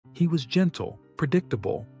He was gentle,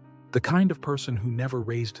 predictable, the kind of person who never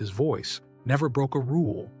raised his voice, never broke a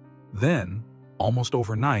rule. Then, almost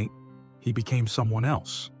overnight, he became someone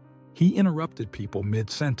else. He interrupted people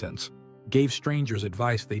mid-sentence, gave strangers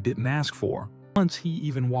advice they didn't ask for. Once he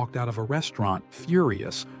even walked out of a restaurant,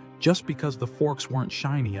 furious, just because the forks weren't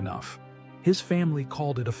shiny enough. His family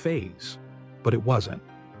called it a phase, but it wasn't.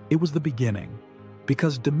 It was the beginning,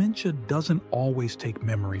 because dementia doesn't always take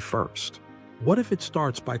memory first. What if it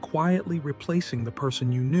starts by quietly replacing the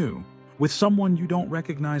person you knew with someone you don't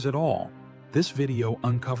recognize at all? This video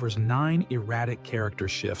uncovers 9 erratic character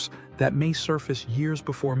shifts that may surface years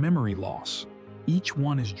before memory loss. Each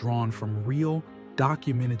one is drawn from real,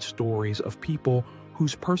 documented stories of people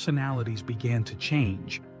whose personalities began to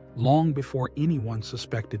change long before anyone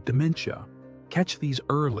suspected dementia. Catch these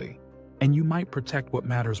early, and you might protect what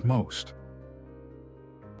matters most.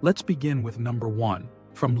 Let's begin with number 1,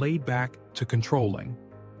 from laid back to controlling.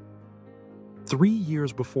 3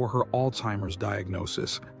 years before her Alzheimer's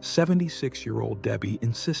diagnosis, 76-year-old Debbie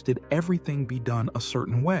insisted everything be done a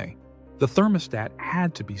certain way. The thermostat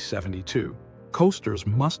had to be 72. Coasters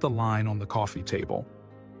must align on the coffee table.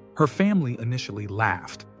 Her family initially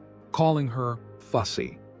laughed, calling her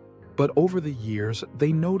fussy. But over the years,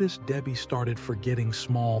 they noticed Debbie started forgetting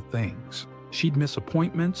small things. She'd miss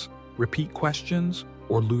appointments, repeat questions,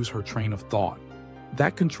 or lose her train of thought.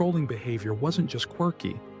 That controlling behavior wasn't just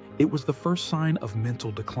quirky, it was the first sign of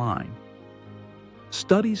mental decline.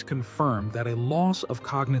 Studies confirmed that a loss of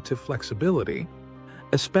cognitive flexibility,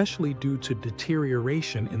 especially due to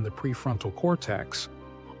deterioration in the prefrontal cortex,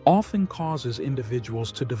 often causes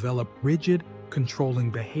individuals to develop rigid, controlling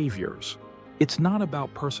behaviors. It's not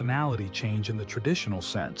about personality change in the traditional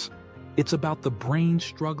sense. It's about the brain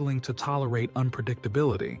struggling to tolerate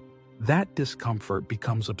unpredictability. That discomfort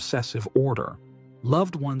becomes obsessive order.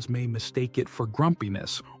 Loved ones may mistake it for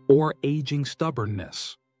grumpiness or aging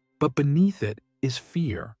stubbornness. But beneath it is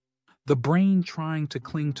fear. The brain trying to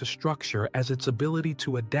cling to structure as its ability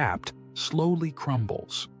to adapt slowly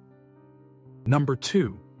crumbles. Number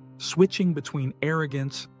 2, switching between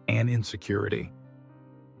arrogance and insecurity.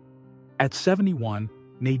 At 71,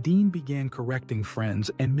 Nadine began correcting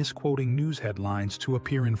friends and misquoting news headlines to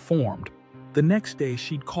appear informed. The next day,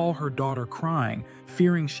 she'd call her daughter crying,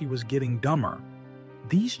 fearing she was getting dumber.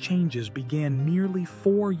 These changes began nearly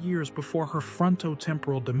 4 years before her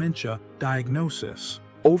frontotemporal dementia diagnosis.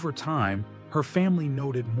 Over time, her family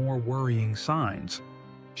noted more worrying signs.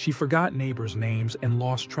 She forgot neighbors' names and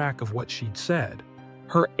lost track of what she'd said.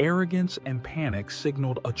 Her arrogance and panic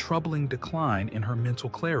signaled a troubling decline in her mental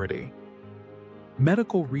clarity.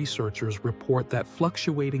 Medical researchers report that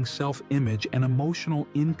fluctuating self-image and emotional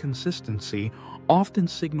inconsistency often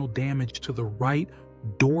signal damage to the right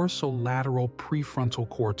dorsolateral prefrontal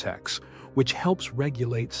cortex, which helps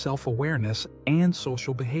regulate self-awareness and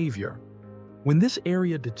social behavior. When this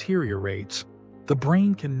area deteriorates, the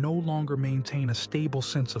brain can no longer maintain a stable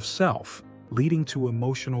sense of self, leading to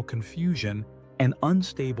emotional confusion and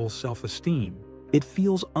unstable self-esteem. It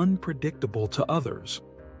feels unpredictable to others,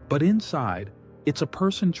 but inside, it's a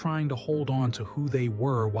person trying to hold on to who they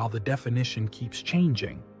were while the definition keeps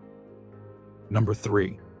changing. Number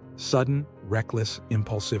 3, sudden, reckless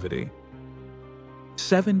impulsivity.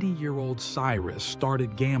 70-year-old Cyrus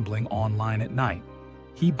started gambling online at night.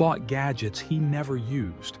 He bought gadgets he never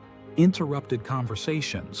used, interrupted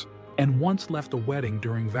conversations, and once left a wedding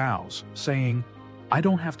during vows, saying, "I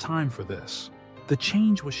don't have time for this." The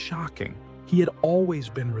change was shocking. He had always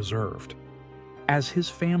been reserved. As his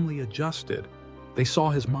family adjusted, they saw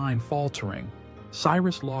his mind faltering.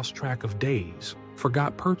 Cyrus lost track of days,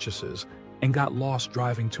 forgot purchases, and got lost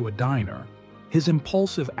driving to a diner. His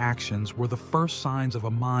impulsive actions were the first signs of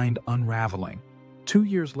a mind unraveling. 2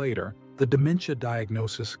 years later, the dementia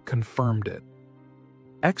diagnosis confirmed it.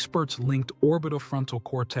 Experts linked orbitofrontal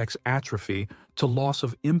cortex atrophy to loss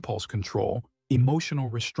of impulse control, emotional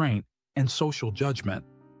restraint, and social judgment.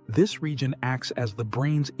 This region acts as the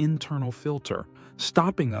brain's internal filter,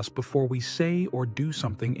 stopping us before we say or do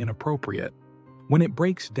something inappropriate. When it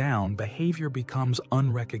breaks down, behavior becomes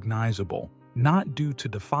unrecognizable, not due to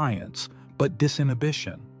defiance, but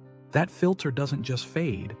disinhibition. That filter doesn't just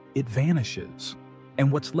fade, it vanishes.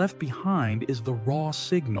 And what's left behind is the raw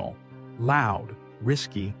signal, loud,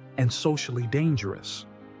 risky, and socially dangerous.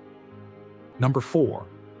 Number 4,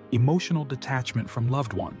 emotional detachment from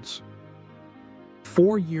loved ones.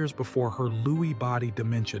 4 years before her Lewy body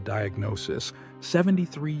dementia diagnosis,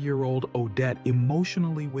 73-year-old Odette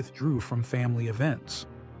emotionally withdrew from family events.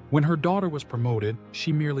 When her daughter was promoted,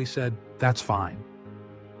 she merely said, "That's fine."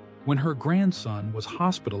 When her grandson was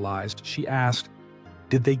hospitalized, she asked,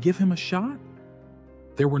 "Did they give him a shot?"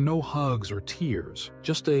 There were no hugs or tears,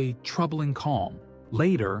 just a troubling calm.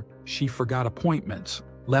 Later, she forgot appointments,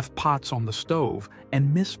 left pots on the stove,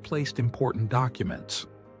 and misplaced important documents.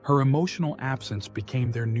 Her emotional absence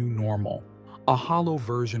became their new normal, a hollow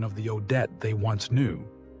version of the Odette they once knew.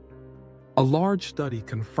 A large study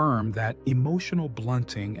confirmed that emotional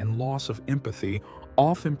blunting and loss of empathy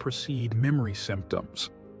often precede memory symptoms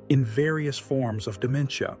in various forms of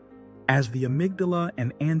dementia. As the amygdala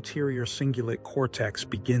and anterior cingulate cortex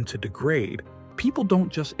begin to degrade, people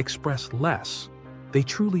don't just express less, they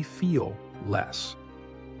truly feel less.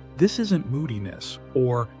 This isn't moodiness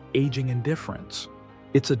or aging indifference.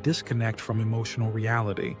 It's a disconnect from emotional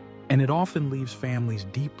reality, and it often leaves families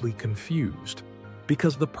deeply confused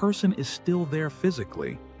because the person is still there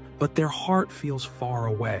physically, but their heart feels far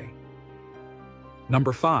away.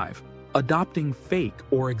 Number 5. Adopting fake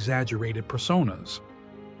or exaggerated personas.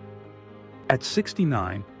 At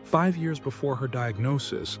 69, 5 years before her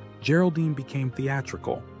diagnosis, Geraldine became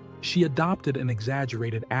theatrical. She adopted an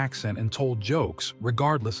exaggerated accent and told jokes,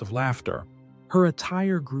 regardless of laughter. Her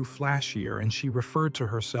attire grew flashier and she referred to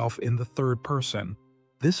herself in the third person.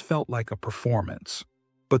 This felt like a performance.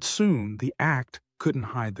 But soon, the act couldn't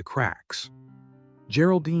hide the cracks.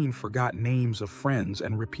 Geraldine forgot names of friends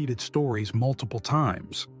and repeated stories multiple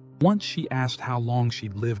times. Once she asked how long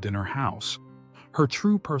she'd lived in her house. Her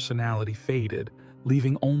true personality faded,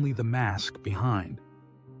 leaving only the mask behind.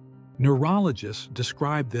 Neurologists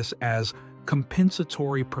describe this as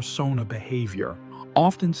compensatory persona behavior,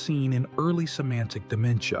 often seen in early semantic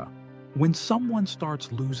dementia. When someone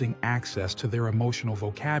starts losing access to their emotional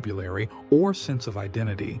vocabulary or sense of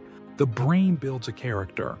identity, the brain builds a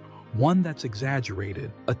character, one that's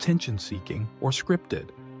exaggerated, attention-seeking, or scripted.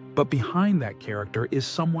 But behind that character is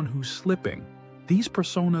someone who's slipping. These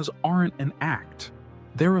personas aren't an act.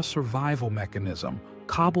 They're a survival mechanism,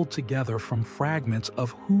 cobbled together from fragments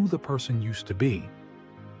of who the person used to be.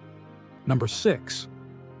 Number 6.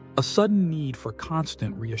 A sudden need for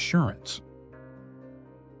constant reassurance.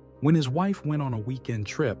 When his wife went on a weekend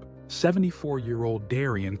trip, 74-year-old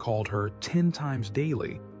Darian called her 10 times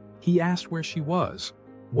daily. He asked where she was,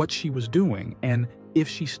 what she was doing, and if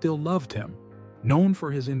she still loved him. Known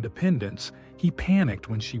for his independence, he panicked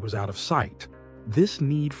when she was out of sight. This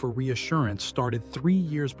need for reassurance started 3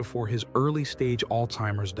 years before his early-stage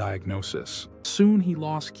Alzheimer's diagnosis. Soon he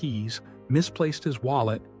lost keys, misplaced his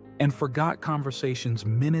wallet, and forgot conversations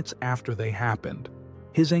minutes after they happened.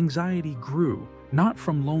 His anxiety grew, not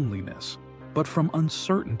from loneliness, but from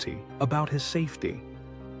uncertainty about his safety.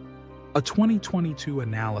 A 2022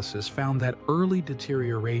 analysis found that early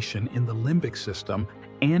deterioration in the limbic system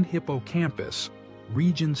and hippocampus,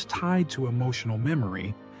 regions tied to emotional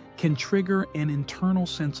memory, can trigger an internal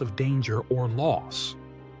sense of danger or loss.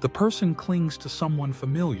 The person clings to someone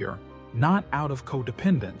familiar, not out of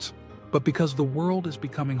codependence, but because the world is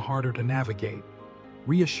becoming harder to navigate.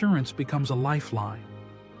 Reassurance becomes a lifeline,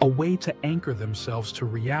 a way to anchor themselves to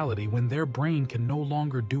reality when their brain can no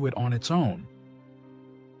longer do it on its own.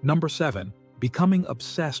 Number 7. Becoming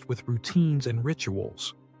obsessed with routines and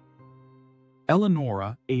rituals.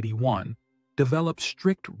 Eleonora, 81, developed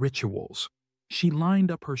strict rituals. She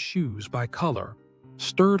lined up her shoes by color,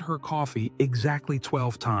 stirred her coffee exactly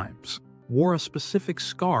 12 times, wore a specific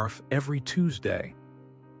scarf every Tuesday.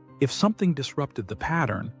 If something disrupted the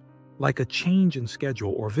pattern, like a change in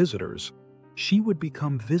schedule or visitors, she would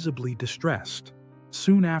become visibly distressed.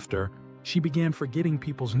 Soon after, she began forgetting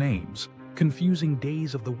people's names, confusing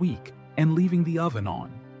days of the week, and leaving the oven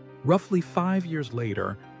on. Roughly 5 years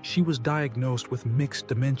later, she was diagnosed with mixed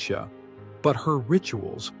dementia, but her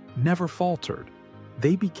rituals never faltered.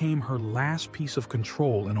 They became her last piece of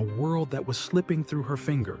control in a world that was slipping through her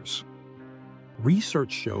fingers.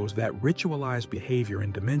 Research shows that ritualized behavior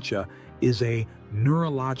in dementia is a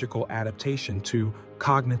neurological adaptation to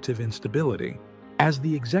cognitive instability. As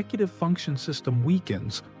the executive function system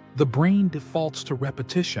weakens, the brain defaults to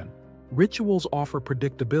repetition. Rituals offer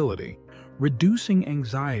predictability, reducing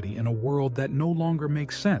anxiety in a world that no longer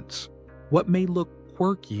makes sense. What may look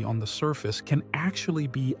quirky on the surface can actually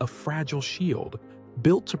be a fragile shield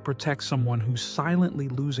built to protect someone who's silently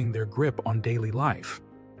losing their grip on daily life.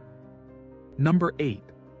 Number 8.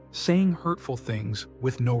 Saying hurtful things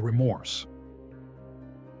with no remorse.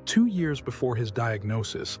 2 years before his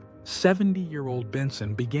diagnosis, 70-year-old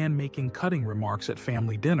Benson began making cutting remarks at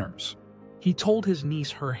family dinners. He told his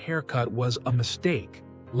niece her haircut was a mistake,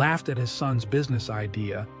 laughed at his son's business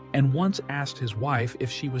idea, and once asked his wife if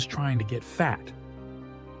she was trying to get fat.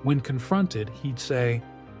 When confronted, he'd say,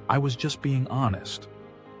 "I was just being honest."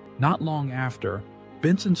 Not long after,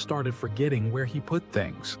 Benson started forgetting where he put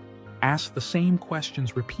things, asked the same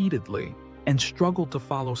questions repeatedly, and struggled to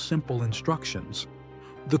follow simple instructions.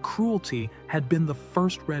 The cruelty had been the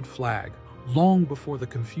first red flag, long before the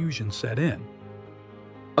confusion set in.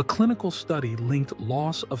 A clinical study linked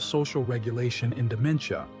loss of social regulation in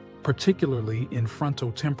dementia, particularly in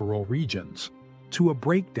frontotemporal regions, to a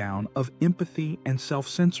breakdown of empathy and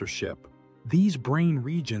self-censorship. These brain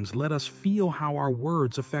regions let us feel how our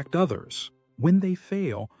words affect others. When they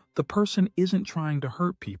fail, the person isn't trying to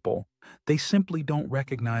hurt people, they simply don't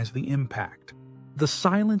recognize the impact. The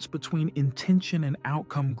silence between intention and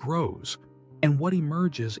outcome grows, and what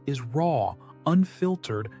emerges is raw,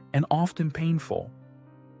 unfiltered, and often painful.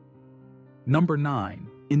 Number 9.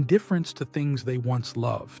 Indifference to things they once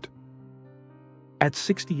loved. At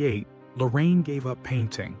 68, Lorraine gave up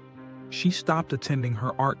painting. She stopped attending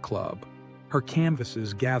her art club. Her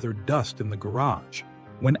canvases gathered dust in the garage.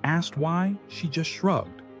 When asked why, she just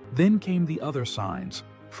shrugged. Then came the other signs: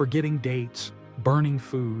 forgetting dates, burning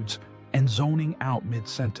foods, and zoning out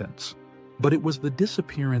mid-sentence. But it was the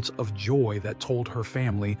disappearance of joy that told her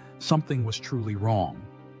family something was truly wrong.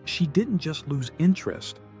 She didn't just lose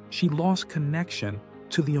interest, she lost connection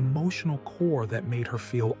to the emotional core that made her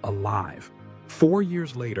feel alive. 4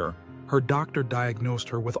 years later, her doctor diagnosed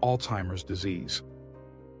her with Alzheimer's disease.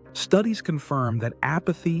 Studies confirm that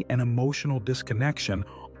apathy and emotional disconnection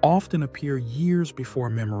often appear years before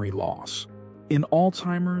memory loss in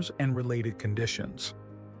Alzheimer's and related conditions.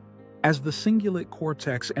 As the cingulate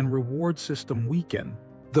cortex and reward system weaken,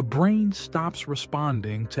 the brain stops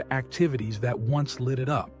responding to activities that once lit it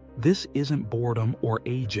up. This isn't boredom or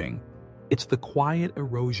aging. It's the quiet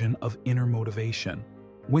erosion of inner motivation.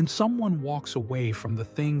 When someone walks away from the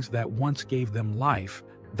things that once gave them life,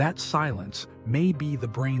 that silence may be the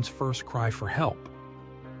brain's first cry for help.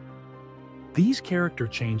 These character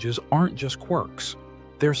changes aren't just quirks.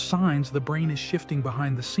 They're signs the brain is shifting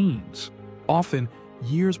behind the scenes, often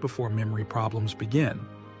years before memory problems begin.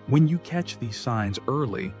 When you catch these signs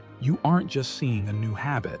early, you aren't just seeing a new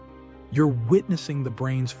habit. You're witnessing the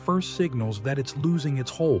brain's first signals that it's losing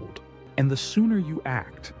its hold. And the sooner you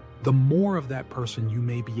act, the more of that person you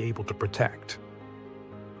may be able to protect.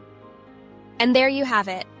 And there you have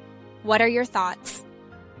it. What are your thoughts?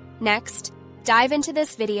 Next, dive into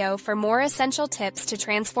this video for more essential tips to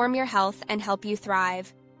transform your health and help you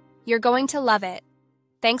thrive. You're going to love it.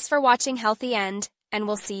 Thanks for watching Healthy End, and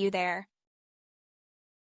we'll see you there.